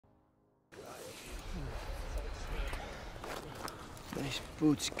Nice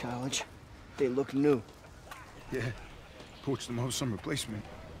boots, College. They look new. Yeah. Poached them home some replacement.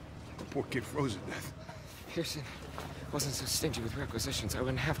 The poor kid froze to death. Pearson wasn't so stingy with requisitions. I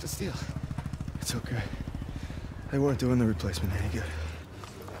wouldn't have to steal. It's okay. They weren't doing the replacement any good.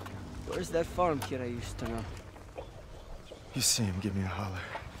 Where's that farm kid I used to know? You see him, give me a holler.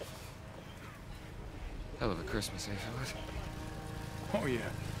 Hell of a Christmas, eh, fellas? Oh, yeah.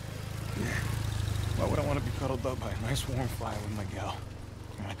 Yeah. Why would I want to be cuddled up by a nice warm fire with my gal?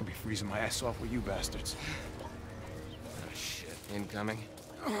 And I could be freezing my ass off with you bastards. Oh, shit. Incoming.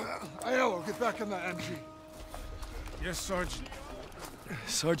 Aiello, get back in the entry. Yes, Sergeant.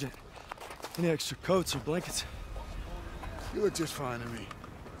 Sergeant, any extra coats or blankets? You look just fine to me.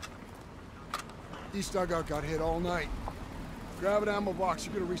 East dugout got hit all night. Grab an ammo box,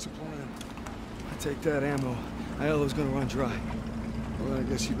 you're gonna resupply him. I take that ammo. Aiello's gonna run dry. Well, I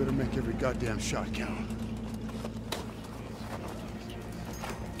guess you better make every goddamn shot count.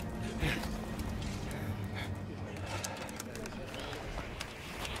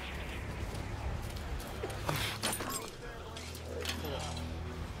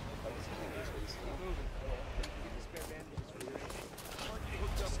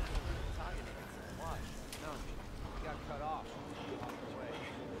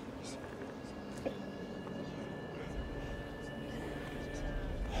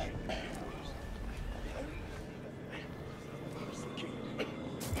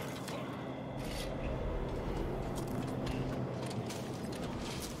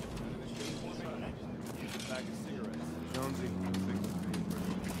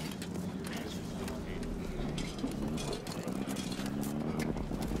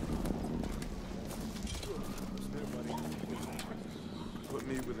 Put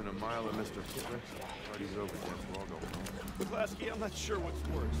me within a mile of Mr. Hitler. Party's over, then we'll all go home. But Lasky, I'm not sure what's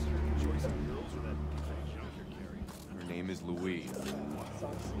worse. Choice of girls or that junk you're carrying. Her name is Louise.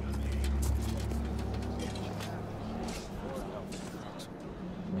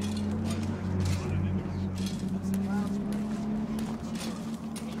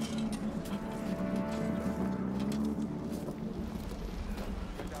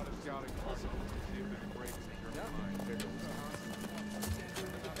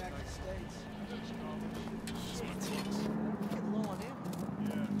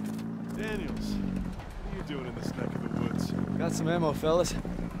 Daniels, what are you doing in this neck of the woods? Got some ammo, fellas.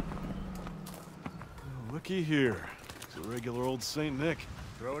 Oh, looky here. It's a regular old Saint Nick.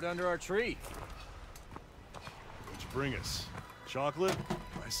 Throw it under our tree. What'd you bring us? Chocolate?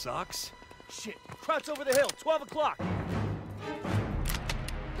 My socks? Shit, Kraut's over the hill, 12 o'clock.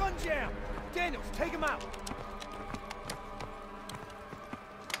 Gun jam! Daniels, take him out!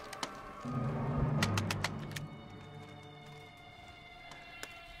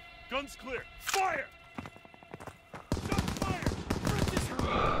 Guns clear! Fire! Shots fired!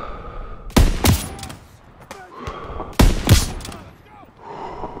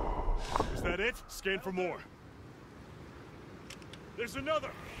 Is that it? Scan for more. There's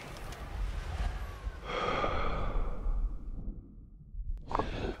another!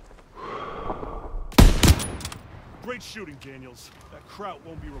 Great shooting, Daniels. That Kraut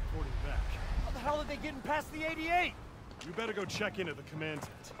won't be reporting back. How the hell are they getting past the 88? You better go check in at the command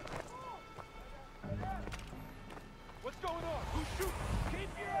tent. What's going on? Who's shooting? Keep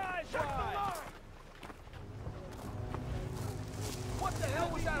your eyes wide! What the hell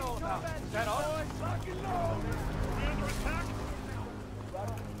was that all about? Is that us? Lock and load! We under attack?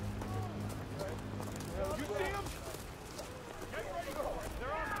 You see him? Get ready!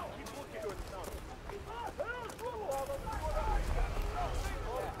 They're on now! Keep looking.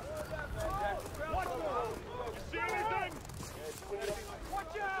 What? You see anything?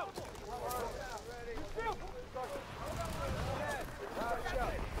 Watch out!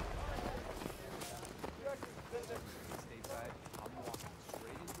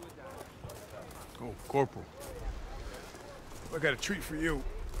 Oh, Corporal. I got a treat for you.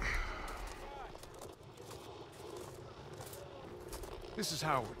 This is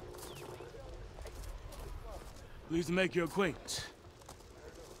Howard. Pleased to make your acquaintance.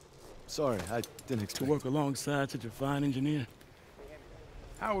 Sorry, I didn't expect To work alongside such a fine engineer.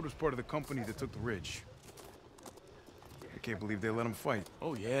 Howard was part of the company that took the ridge. I can't believe they let him fight.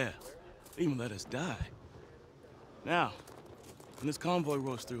 Oh yeah, they even let us die. Now, when this convoy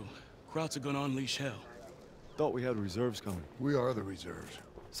rolls through, Krauts are gonna unleash hell. Thought we had reserves coming. We are the reserves.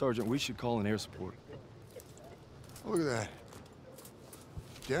 Sergeant, we should call in air support. Oh, look at that.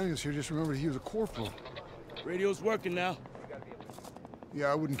 Daniels here just remembered he was a corporal. Radio's working now. Yeah,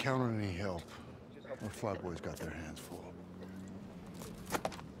 I wouldn't count on any help. Our flatboys got their hands full.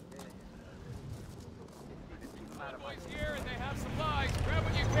 Boys here and they have supplies.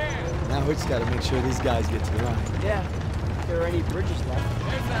 Now we just gotta make sure these guys get to the line. Yeah, if there are any bridges left.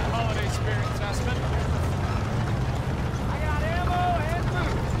 There's that holiday spirit, Sussman. I got ammo and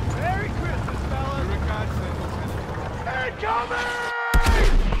food. Merry Christmas, fellas. You're a godsend, Lieutenant. Incoming!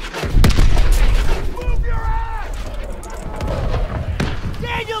 Move your ass!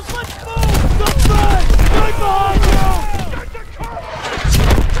 Daniels, let's move! Come back! Right behind you! Get the cover!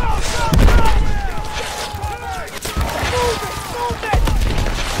 Go, go, go! Move it! Move it!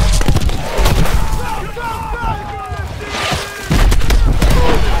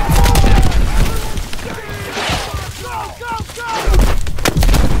 Go, go, go!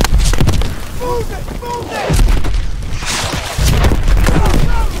 Move it! Move it! Go,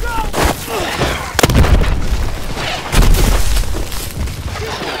 go, go!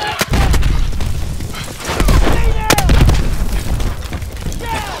 Stay there!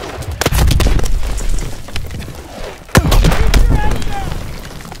 Down! Keep your head down!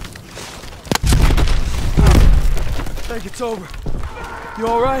 I think it's over. You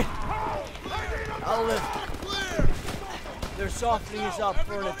alright? I'll live. They're softening us up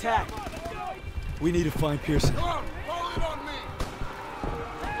for an attack. We need to find Pearson. Come on, fall in on me.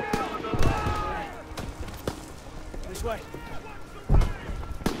 This way.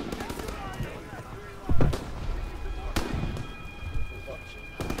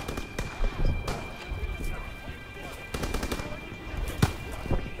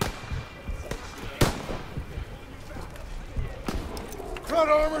 Front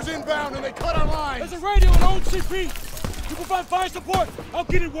armor's inbound and they cut our lines. There's a radio and own CP. You provide fire support. I'll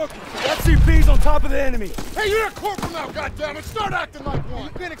get it working. That CP's on top of the enemy. Hey, you're a corporal now, goddammit! Start acting like one!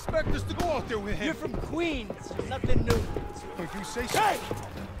 You can't expect us to go out there with him. You're from Queens. Nothing new. If you say so. Hey!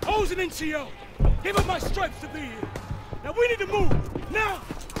 I was an NCO. Gave up my stripes to be here. Now we need to move. Now!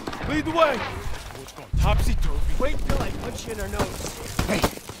 Lead the way. What's going topsy-turvy? Wait till I punch you in her nose. Hey,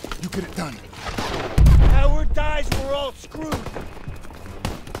 you get it done. Howard dies, we're all screwed.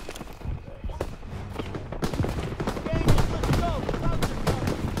 Daniels, let's go. Crowds are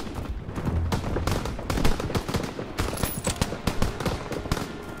coming.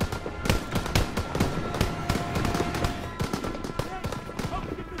 Help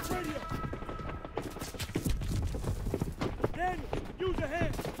me get this radio. Daniel, use your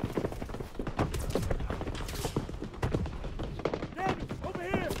hand. Daniel, over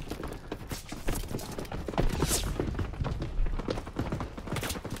here.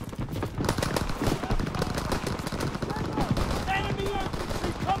 Enemy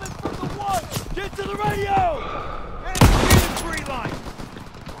infantry coming from the woods. Get to the radio. Tree line.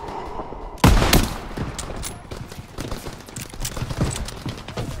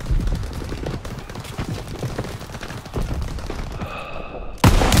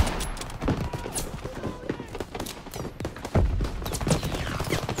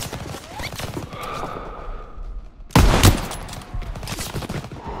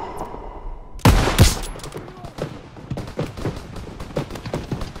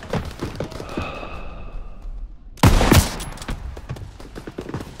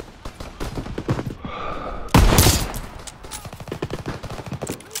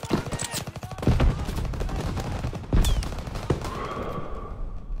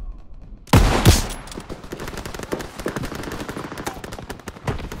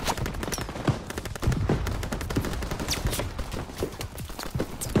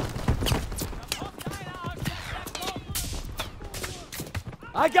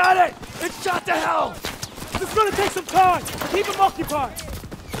 I got it! It's shot to hell! It's gonna take some time! Keep him occupied!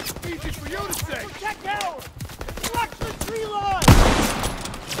 Easy for you to say. Check out. Watch the tree line.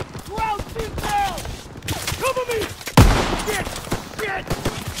 Crouch inbound. Cover me! Shit! Shit!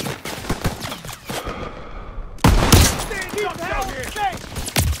 Keep hell safe.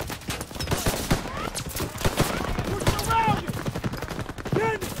 We're surrounded.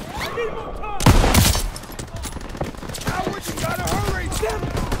 Daniel, I need more time! Howard, you gotta hurry!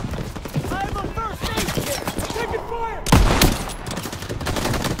 I'm a first aid kit. Taking fire!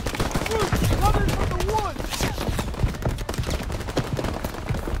 Troops coming from the woods.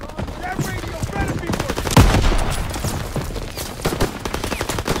 That radio better be working!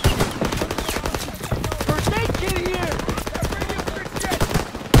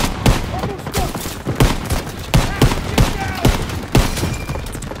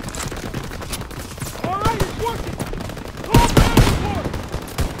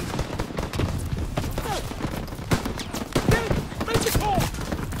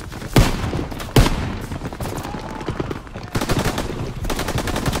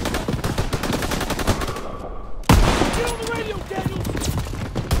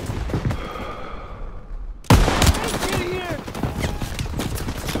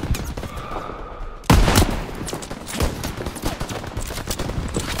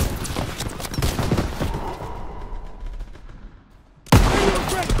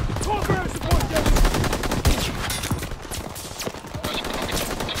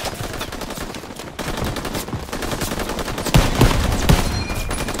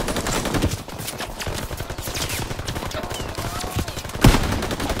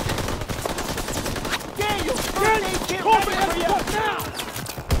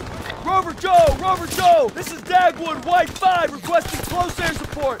 Rover Joe! This is Dagwood, White 5, requesting close air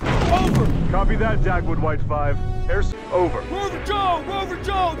support. Over. Copy that, Dagwood, White 5. Over. Rover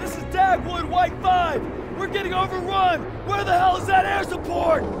Joe! This is Dagwood, White 5. We're getting overrun. Where the hell is that air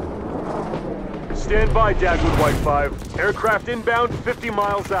support? Stand by, Dagwood, White 5. Aircraft inbound 50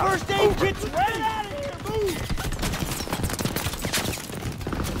 miles out. First aid kit's ready! Get out of here!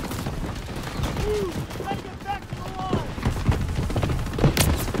 Move! Let's get back to the line!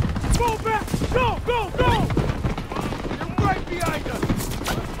 Go back! Go! You're right behind us!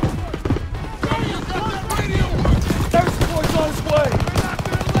 Air support's on its way! We're not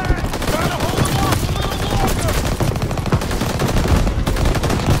gonna land! Try to hold them off a little longer!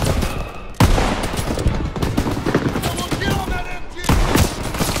 Someone get on that MG!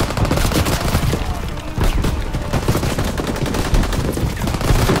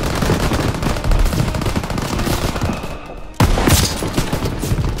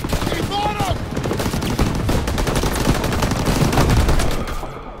 Keep on him!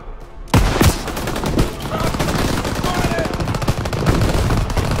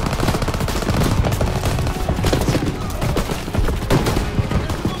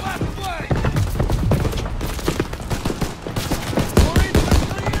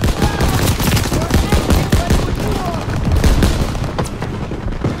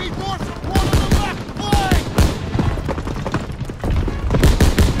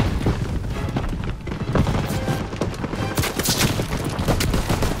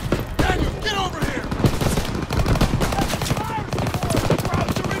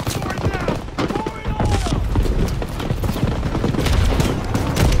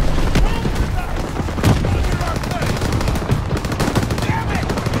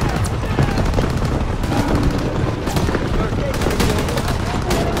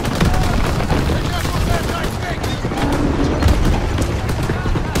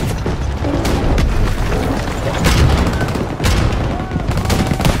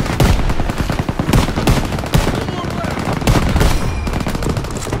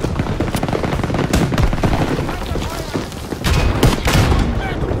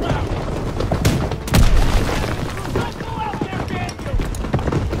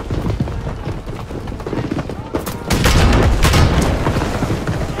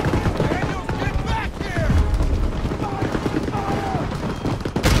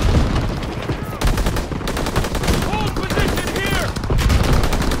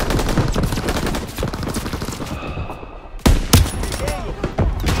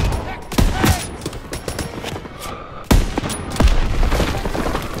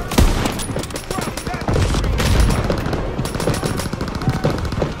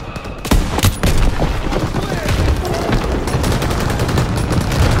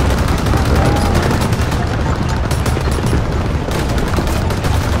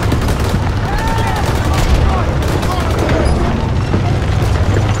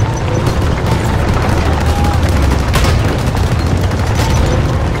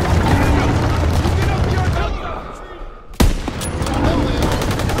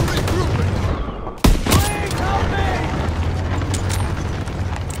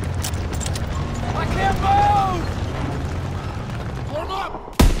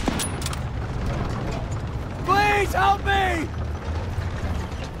 Please help me!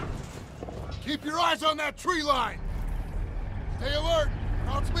 Keep your eyes on that tree line. Stay alert.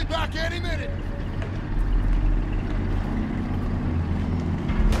 Cops will be back any minute.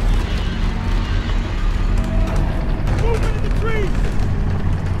 Move into the trees!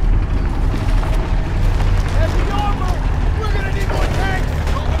 Heavy armor! We're gonna need more tanks!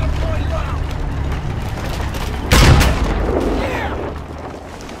 Don't let them throw you out! Yeah!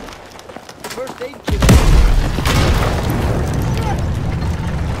 First aid kit.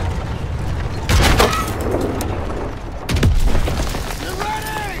 You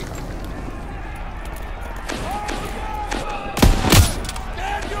ready?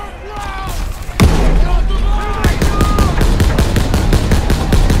 Stand your ground! Get on the line!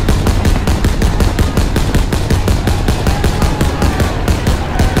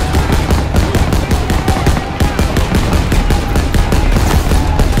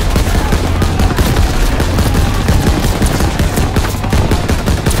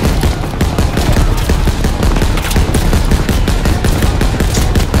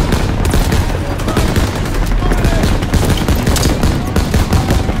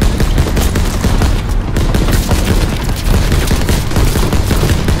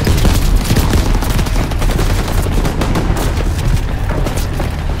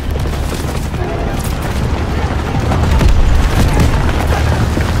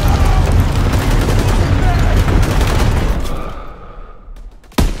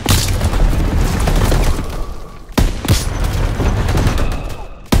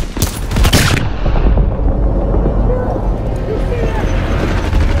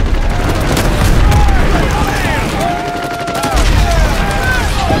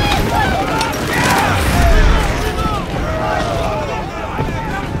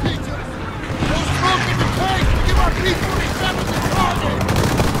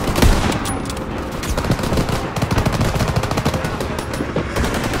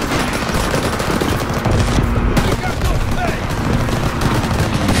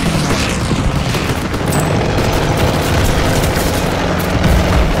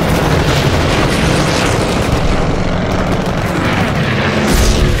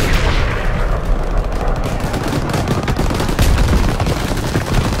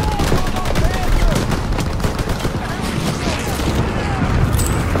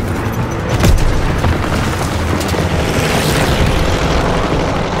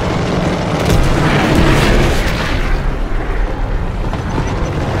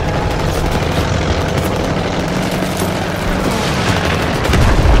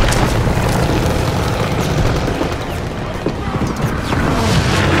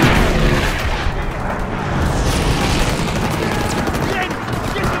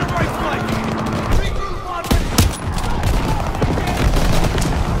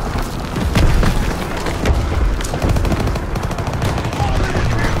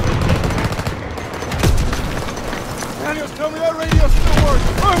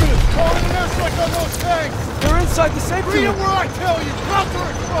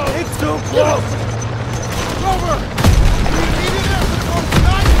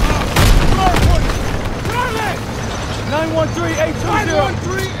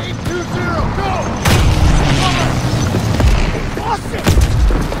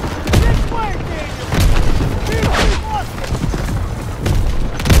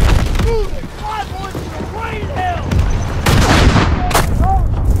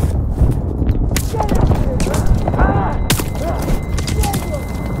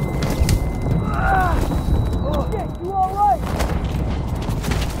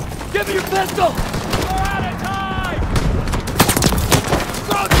 me your pistol! We're out of time!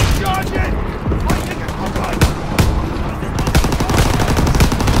 Stop charging! I think it's all right.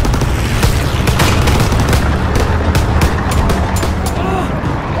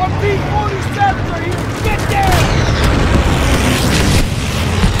 Our P-47s are here! Get there!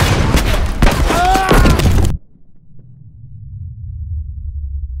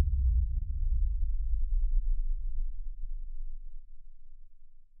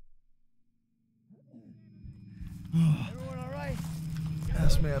 Everyone all right?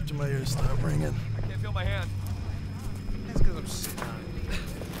 Ask me after my ears start ringing. I can't feel my hand. That's because I'm sitting on it.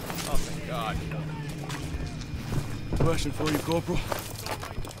 Oh, thank God. Question for you, Corporal.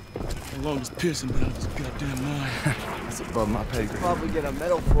 How long has Pearson been out of his goddamn mind? That's above my pay grade. Probably get a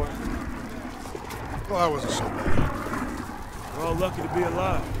medal for it. Well, that wasn't so bad. We're all lucky to be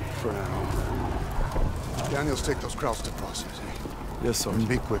alive. For now. Daniels, take those Krauts to process, eh? Yes, sir. And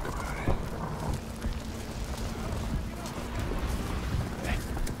be quick about it.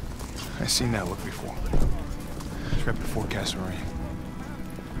 I seen that look before. It's right before Casserine.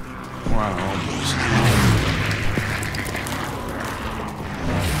 We're on our own, boys.